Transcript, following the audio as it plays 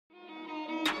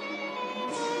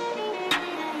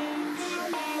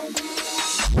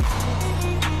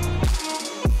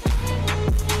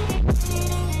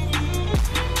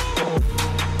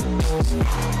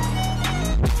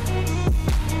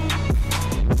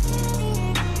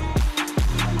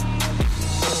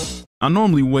I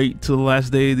normally wait till the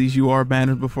last day of these UR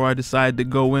banners before I decide to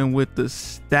go in with the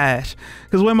stash.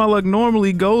 Because the way my luck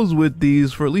normally goes with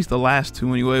these, for at least the last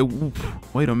two anyway.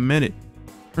 Oof, wait a minute.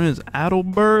 Prince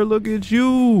Adelbert, look at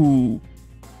you.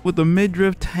 With the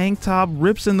midriff tank top,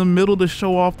 rips in the middle to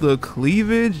show off the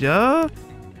cleavage, yeah?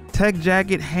 Tech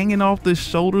jacket hanging off the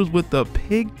shoulders with the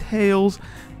pigtails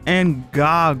and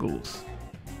goggles.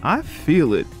 I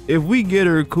feel it. If we get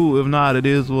her, cool. If not, it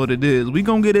is what it is. We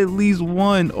gonna get at least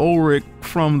one Ulrich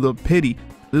from the pity.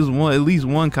 This one, at least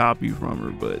one copy from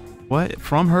her. But what?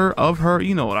 From her, of her,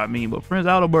 you know what I mean. But Prince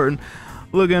Adelbert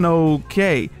looking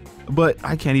okay. But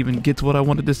I can't even get to what I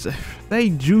wanted to say. They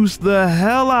juiced the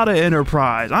hell out of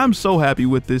Enterprise. I'm so happy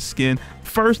with this skin.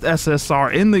 First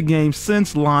SSR in the game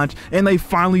since launch, and they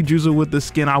finally juice her with the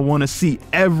skin I want to see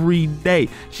every day.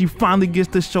 She finally gets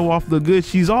to show off the good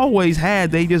she's always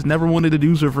had. They just never wanted to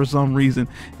juice her for some reason.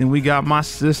 And we got my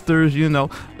sisters, you know,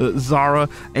 Zara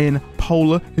and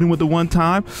Pola hitting with the one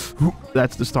time.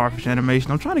 That's the starfish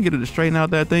animation. I'm trying to get her to straighten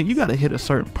out that thing. You got to hit a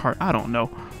certain part. I don't know,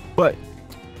 but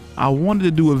I wanted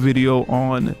to do a video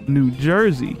on New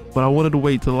Jersey, but I wanted to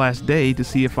wait till the last day to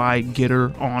see if I get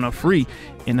her on a free,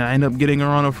 and I ended up getting her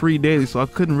on a free daily, so I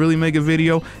couldn't really make a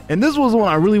video. And this was one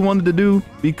I really wanted to do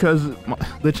because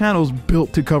the channel's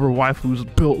built to cover waifus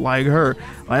built like her,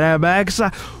 like that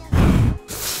backside.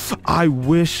 I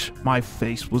wish my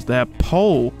face was that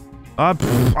pole.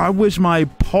 I wish my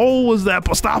pole was that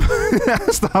pole. Stop.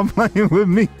 Stop playing with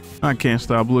me. I can't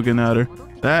stop looking at her.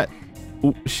 That.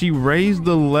 She raised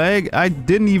the leg. I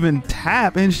didn't even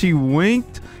tap and she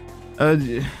winked.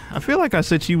 I feel like I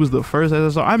said she was the first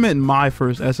SSR. I meant my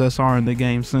first SSR in the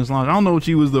game since launch. I don't know if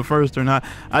she was the first or not.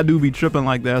 I do be tripping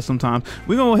like that sometimes.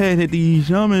 We're gonna go ahead and hit these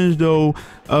summons though.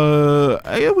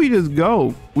 Yeah, we just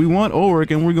go. We want Ulrich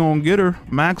and we're gonna get her.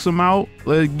 Max them out.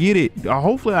 Let's get it.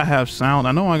 Hopefully I have sound.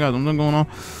 I know I got something going on,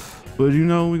 but you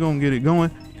know, we're gonna get it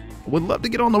going. Would love to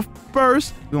get on the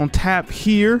first. We're gonna tap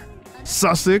here.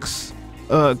 Sussex.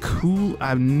 Cool.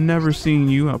 I've never seen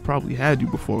you. I probably had you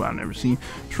before, but I've never seen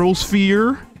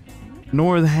Trollsphere.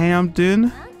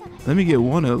 Northampton. Let me get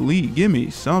one elite. Give me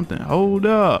something. Hold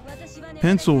up.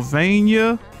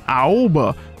 Pennsylvania.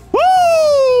 Aoba.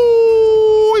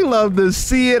 Woo! We love to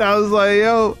see it. I was like,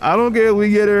 yo, I don't care if we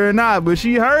get her or not, but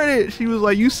she heard it. She was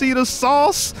like, you see the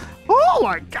sauce? Oh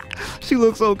my god, she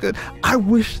looks so good. I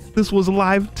wish this was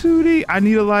live 2D. I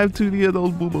need a live 2D of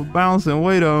those booba bouncing.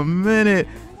 Wait a minute.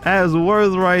 That's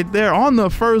worth right there. On the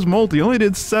first multi, only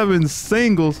did 7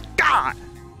 singles. God,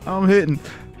 I'm hitting.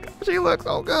 God, she looks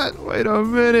so good. Wait a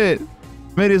minute.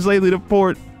 Made it safely to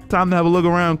port. Time to have a look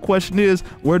around. Question is,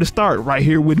 where to start? Right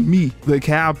here with me, the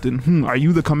captain. Are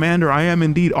you the commander? I am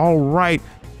indeed. All right.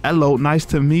 Hello, nice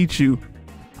to meet you.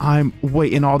 I'm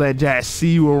waiting all that jazz.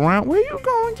 See you around. Where you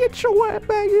going? Get your ass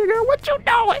back here, girl. What you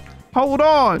doing? Hold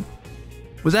on.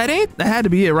 Was that it? That had to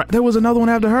be it, right? There was another one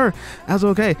after her. That's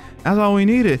okay. That's all we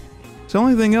needed. So the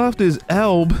only thing left is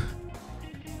Elb,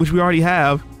 which we already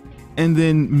have, and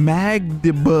then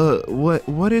Magdeburg.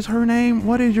 What is her name?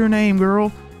 What is your name,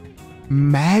 girl?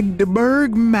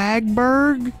 Magdeburg?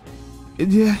 Magberg?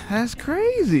 Yeah, that's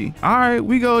crazy. All right,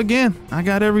 we go again. I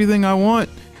got everything I want.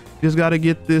 Just got to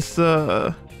get this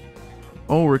Ulrich,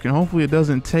 and hopefully it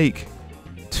doesn't take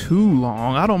too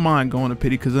long. I don't mind going to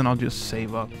pity because then I'll just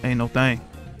save up. Ain't no thing.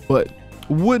 But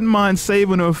wouldn't mind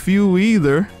saving a few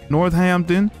either.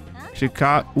 Northampton,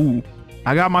 Chicago. Ooh,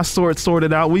 I got my sword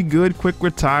sorted out. We good. Quick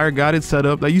retire. Got it set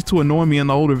up. That used to annoy me in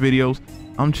the older videos.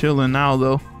 I'm chilling now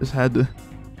though. Just had to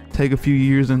take a few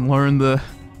years and learn the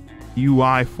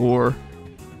UI for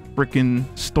freaking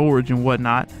storage and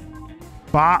whatnot.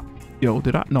 Bop. Yo,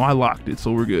 did I? No, I locked it,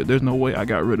 so we're good. There's no way I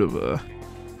got rid of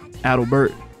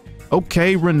Adelbert.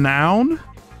 Okay, Renown.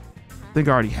 I think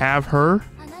I already have her.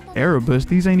 Erebus,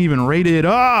 these ain't even rated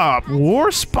up.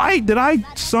 Warspite, did I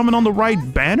summon on the right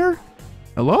banner?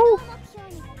 Hello?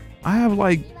 I have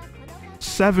like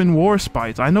 7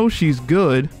 Warspites. I know she's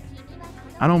good.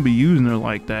 I don't be using her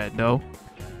like that though.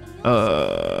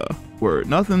 Word,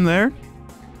 nothing there.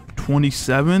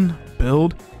 27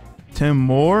 build, 10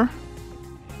 more.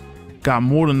 Got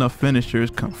more than enough finishers.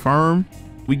 Confirm.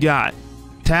 We got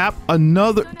tap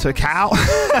another to Cal.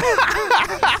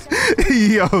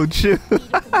 Yo, chill.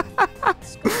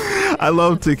 I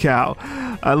love Takao.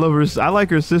 I love her. I like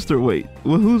her sister. Wait,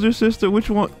 well, who's her sister? Which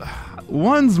one?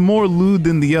 One's more lewd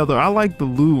than the other. I like the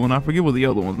lewd one. I forget what the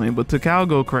other one's name, but Takao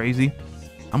go crazy.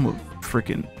 I'm gonna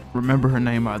freaking remember her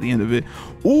name by the end of it.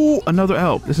 Ooh, another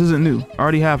Elb. This isn't new. I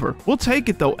already have her. We'll take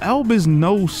it though. Elb is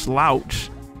no slouch.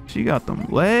 She got them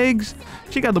legs.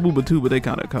 She got the booba too, but they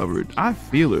kind of covered. I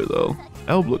feel her though.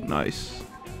 Elb look nice.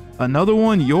 Another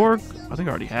one, York. I think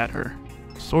I already had her.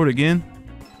 sword again.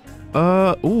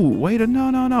 Ooh, wait,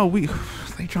 no.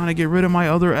 They trying to get rid of my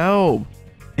other elb.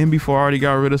 And before I already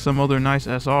got rid of some other nice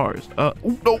SRs.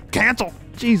 Ooh, no, cancel.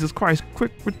 Jesus Christ,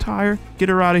 quick retire. Get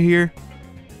her out of here.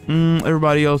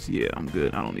 Everybody else, yeah, I'm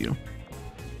good. I don't need them.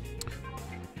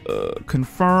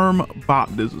 Confirm, bop,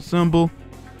 disassemble.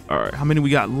 All right, how many we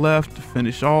got left to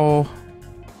finish all?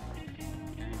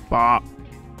 Bop.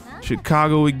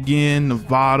 Chicago again,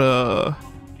 Nevada.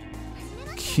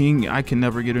 King, I can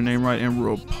never get her name right.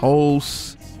 Emerald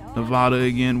Pulse. Nevada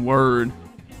again, word.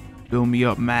 Build me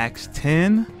up max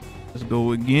 10. Let's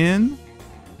go again.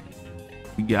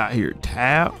 We got here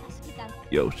Tap.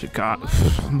 Yo, Chicago.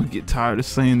 I'm gonna get tired of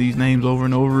saying these names over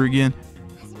and over again.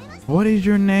 What is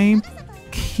your name?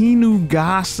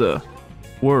 Kinugasa.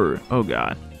 Word. Oh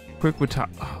God. Quick retire.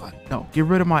 Oh, no, get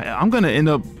rid of my. I'm gonna end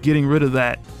up getting rid of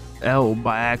that L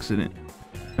by accident.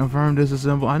 Confirm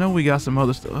disassemble. I know we got some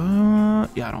other stuff.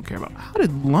 Yeah, I don't care about. How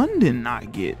did London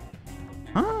not get?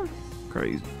 Huh?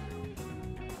 Crazy.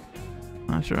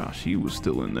 Not sure how she was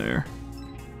still in there.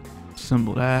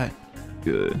 Assemble that.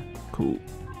 Good. Cool.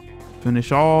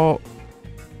 Finish all.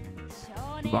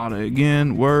 Nevada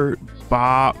again. Word.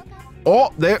 Bop.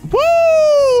 Oh, there. Woo!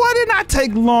 I did not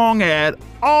take long at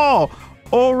all.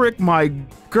 Ulrich, my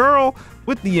girl,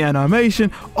 with the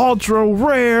animation. Ultra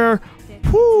rare.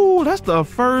 Woo! That's the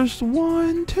first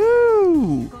one,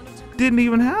 too. Didn't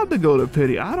even have to go to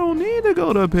pity. I don't need to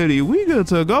go to pity. We good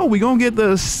to go. We gonna get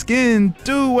the skin,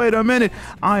 too. Wait a minute.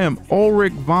 I am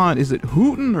Ulrich Von. Is it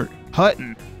Hutten or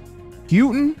Hutten?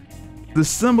 Hutten? The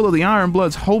symbol of the Iron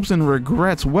Blood's hopes and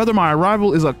regrets. Whether my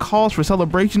arrival is a cause for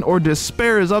celebration or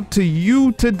despair is up to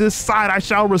you to decide. I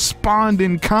shall respond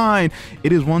in kind.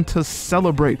 It is one to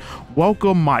celebrate.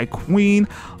 Welcome, my queen.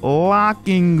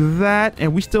 Locking that.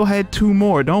 And we still had 2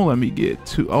 more. Don't let me get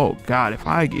 2. Oh, God, if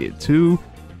I get 2.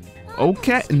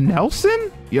 Okay, Nelson?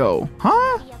 Yo,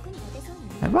 huh?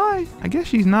 Have I? I guess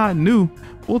she's not new.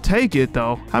 We'll take it,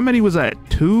 though. How many was that?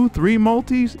 2, 3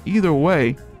 multis? Either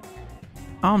way.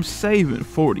 I'm saving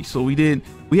 40, so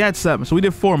we had 7, so we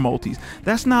did 4 multis.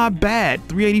 That's not bad.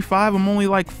 385, I'm only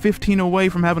like 15 away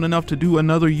from having enough to do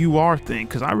another UR thing,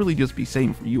 because I really just be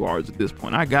saving for URs at this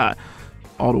point. I got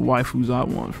all the waifus I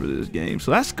want for this game,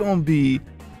 so that's gonna be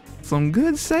some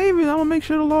good saving. I'm gonna make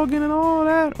sure to log in and all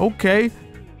that. Okay,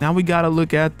 now we gotta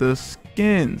look at the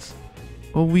skins.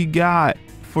 What we got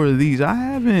for these?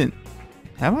 Have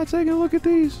I taken a look at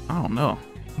these? I don't know.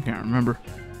 I can't remember.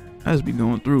 I just be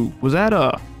going through. Was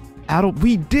that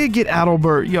we did get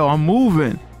Adalbert. Yo, I'm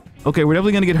moving. Okay, we're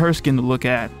definitely gonna get her skin to look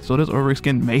at. So this Ulrich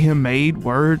skin, Mayhem made,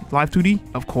 word, live 2D,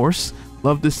 of course.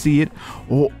 Love to see it.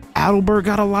 Oh, Adalbert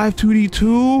got a live 2D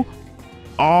too.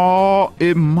 Oh,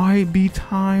 it might be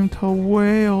time to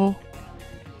wail.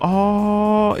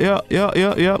 Oh, yeah.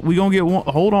 We gonna get one.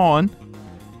 Hold on.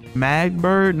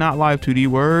 Magbird, not live 2D,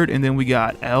 word. And then we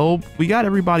got Elb. We got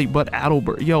everybody but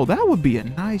Adalbert. Yo, that would be a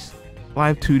nice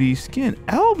live 2D skin.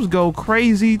 Elves go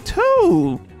crazy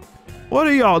too. What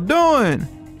are y'all doing?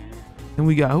 And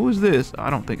we got, who is this? I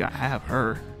don't think I have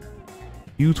her.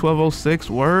 U1206,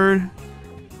 word.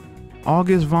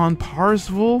 August von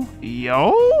Parsifal.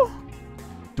 Yo,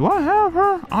 do I have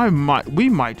her? We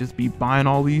might just be buying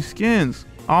all these skins.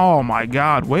 Oh my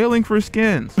God, wailing for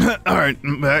skins. All right,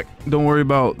 I'm back. Don't worry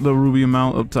about the ruby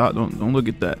amount up top. Don't look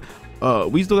at that.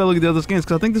 We still gotta look at the other skins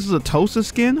because I think this is a Tosa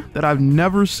skin that I've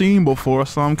never seen before,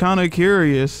 so I'm kind of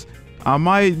curious. I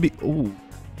might be. Ooh,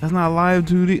 that's not live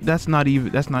 2D. That's not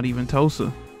even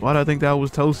Tosa. Why did I think that was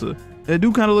Tosa? They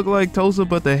do kind of look like Tosa,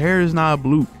 but the hair is not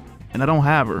blue, and I don't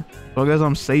have her, so I guess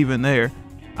I'm saving there.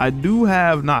 I do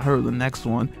have not her. The next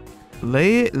one,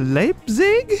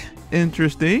 Leipzig.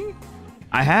 Interesting.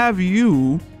 I have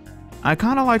you. I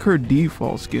kind of like her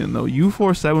default skin though.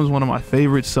 U47 is one of my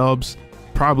favorite subs.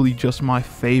 Probably just my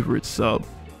favorite sub.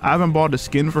 I haven't bought a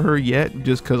skin for her yet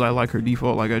just because I like her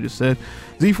default, like I just said.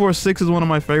 Z46 is one of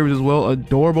my favorites as well.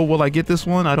 Adorable. Will I get this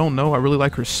one? I don't know. I really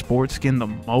like her sports skin the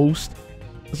most.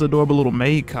 This adorable little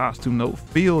maid costume though.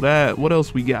 Feel that. What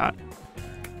else we got?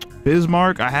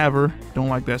 Bismarck. I have her. Don't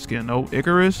like that skin. No.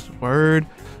 Icarus. Word.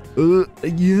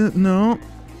 Yeah, no.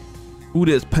 Who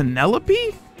this?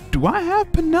 Penelope? Do I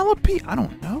have Penelope? I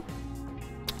don't know.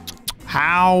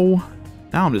 How?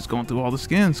 Now I'm just going through all the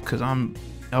skins because I'm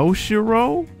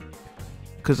Oshiro.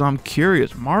 Because I'm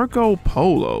curious. Marco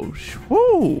Polo.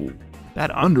 Whoa.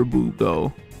 That underboob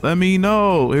though. Let me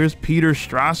know. Here's Peter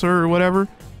Strasser or whatever.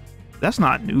 That's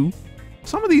not new.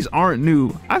 Some of these aren't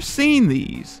new. I've seen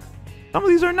these. Some of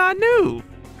these are not new.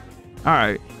 All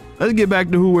right. Let's get back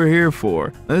to who we're here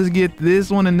for. Let's get this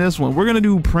one and this one. We're going to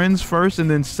do Prince first and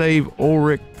then save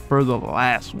Ulrich for the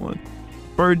last one.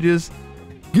 Burgess.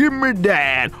 Give me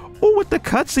that. Oh, with the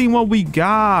cutscene, what we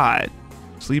got?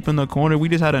 Sleep in the corner. We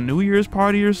just had a New Year's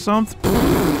party or something.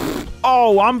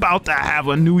 Oh, I'm about to have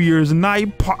a New Year's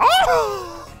night party. Oh!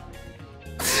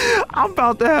 I'm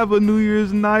about to have a New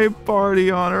Year's night party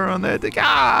on her on that thing.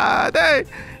 God dang.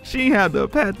 She had to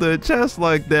pat the chest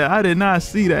like that. I did not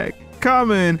see that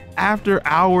coming. After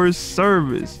hours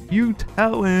service. You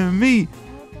telling me?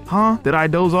 Huh? Did I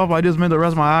doze off? I just meant to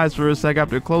rest my eyes for a sec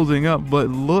after closing up. But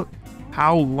look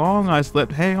how long I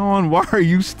slept. Hey on, why are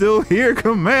you still here,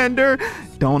 Commander?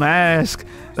 Don't ask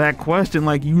that question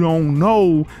like you don't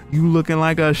know. You looking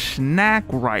like a snack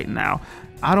right now.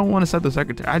 I don't want to set the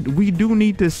secretary. We do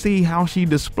need to see how she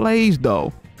displays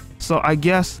though. So I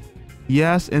guess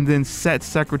yes, and then set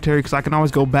secretary because I can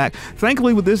always go back.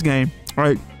 Thankfully with this game,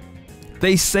 right,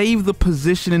 they save the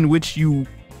position in which you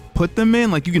put them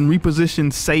in. Like you can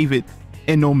reposition, save it,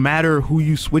 and no matter who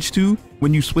you switch to,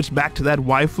 when you switch back to that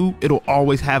waifu, it'll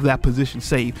always have that position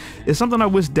saved. It's something I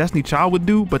wish Destiny Child would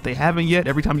do, but they haven't yet.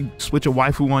 Every time you switch a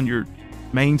waifu on your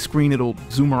main screen, it'll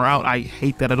zoom her out. I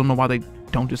hate that. I don't know why they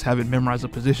don't just have it memorize a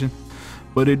position,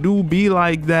 but it do be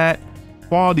like that.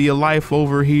 Quality of life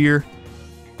over here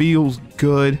feels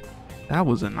good. That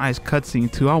was a nice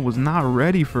cutscene too. I was not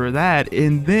ready for that.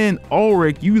 And then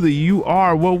Ulrich, you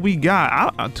are what we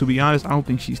got. To be honest, I don't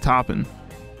think she's topping.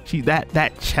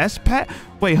 That chest pat.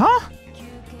 Wait, huh?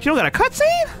 She don't got a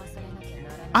cutscene?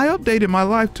 I updated my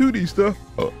Live 2D stuff.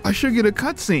 I should get a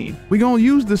cutscene. We gonna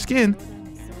use the skin,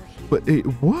 but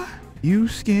what?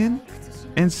 Use skin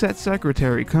and set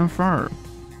secretary. Confirm.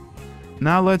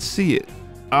 Now let's see it.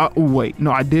 Wait,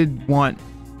 no, I did want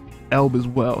Elb as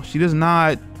well. She does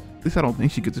not. At least I don't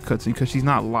think she gets a cutscene because she's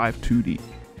not Live 2D.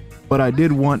 But I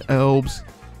did want Elb's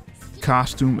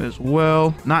costume as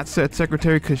well. Not set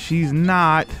secretary because she's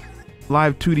not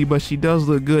Live 2D, but she does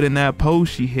look good in that pose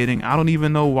she hitting. I don't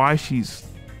even know why she's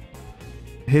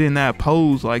hitting that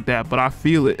pose like that, but I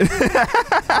feel it.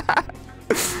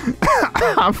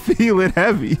 I feel it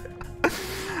heavy.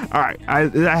 All right,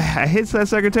 I hit set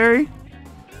secretary.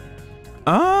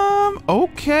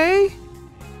 Okay.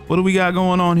 What do we got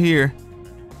going on here?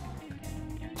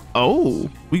 Oh,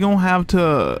 we gonna have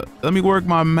to, let me work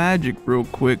my magic real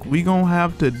quick. We gonna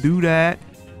have to do that.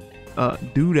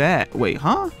 Wait,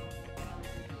 huh?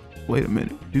 Wait a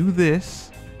minute. Do this.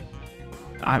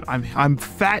 I'm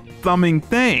fat thumbing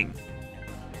thing.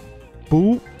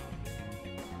 Boop.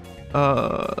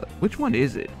 Which one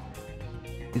is it?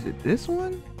 Is it this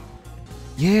one?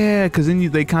 Yeah, because then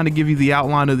they kind of give you the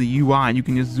outline of the UI and you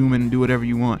can just zoom in and do whatever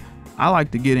you want. I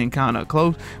like to get in kind of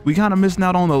close. We kind of missing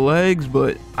out on the legs,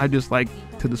 but I just like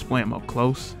to display them up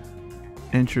close.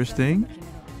 Interesting.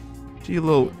 She a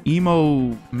little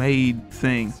emo made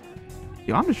thing.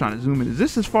 Yo, I'm just trying to zoom in. Is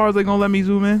this as far as they're gonna let me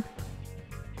zoom in?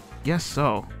 Guess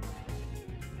so.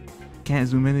 Can't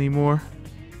zoom in anymore.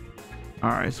 All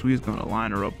right, so we're just gonna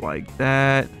line her up like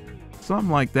that.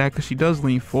 Something like that, because she does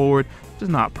lean forward. It's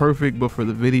not perfect, but for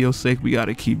the video's sake, we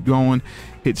gotta keep going.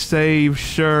 Hit save,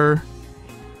 sure.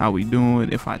 How we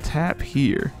doing? If I tap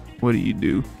here, what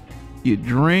do? You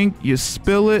drink, you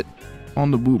spill it on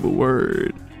the booba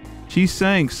word. She's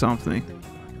saying something.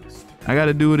 I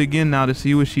gotta do it again now to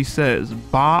see what she says.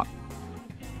 Bop.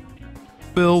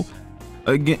 Spill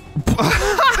again.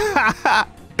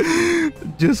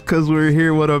 Just cause we're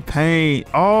here, what a pain.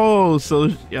 Oh, so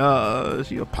she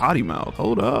a potty mouth.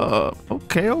 Hold up.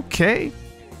 Okay.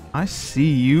 I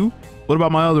see you. What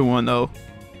about my other one though?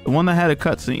 The one that had a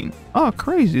cutscene. Oh,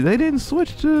 crazy. They didn't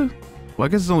switch to, well, I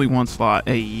guess it's only one slot.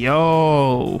 Hey,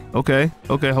 yo. Okay,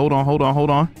 hold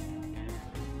on.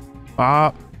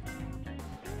 Bop.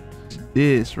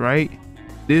 This, right?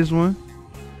 This one.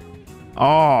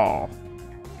 Oh,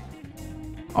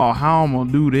 how I'm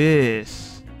gonna do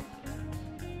this?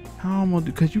 How I'm gonna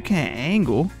do, because you can't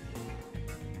angle.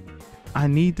 I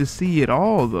need to see it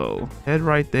all though. Head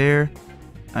right there.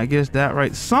 I guess that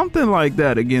right, something like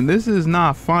that. Again, this is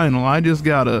not final. I just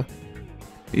gotta,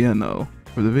 you know,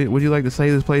 for the video. Would you like to say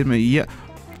this placement? Yeah,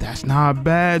 that's not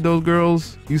bad. Those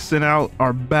girls you sent out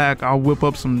are back. I'll whip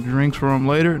up some drinks for them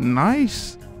later.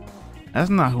 Nice. That's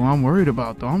not who I'm worried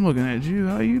about though. I'm looking at you.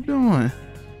 How you doing?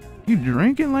 You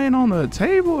drinking, laying on the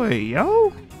table? Hey,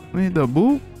 yo, we hit the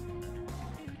boo.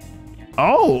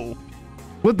 Oh,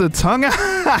 with the tongue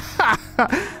out.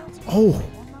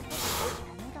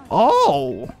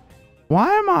 Oh, why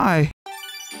am I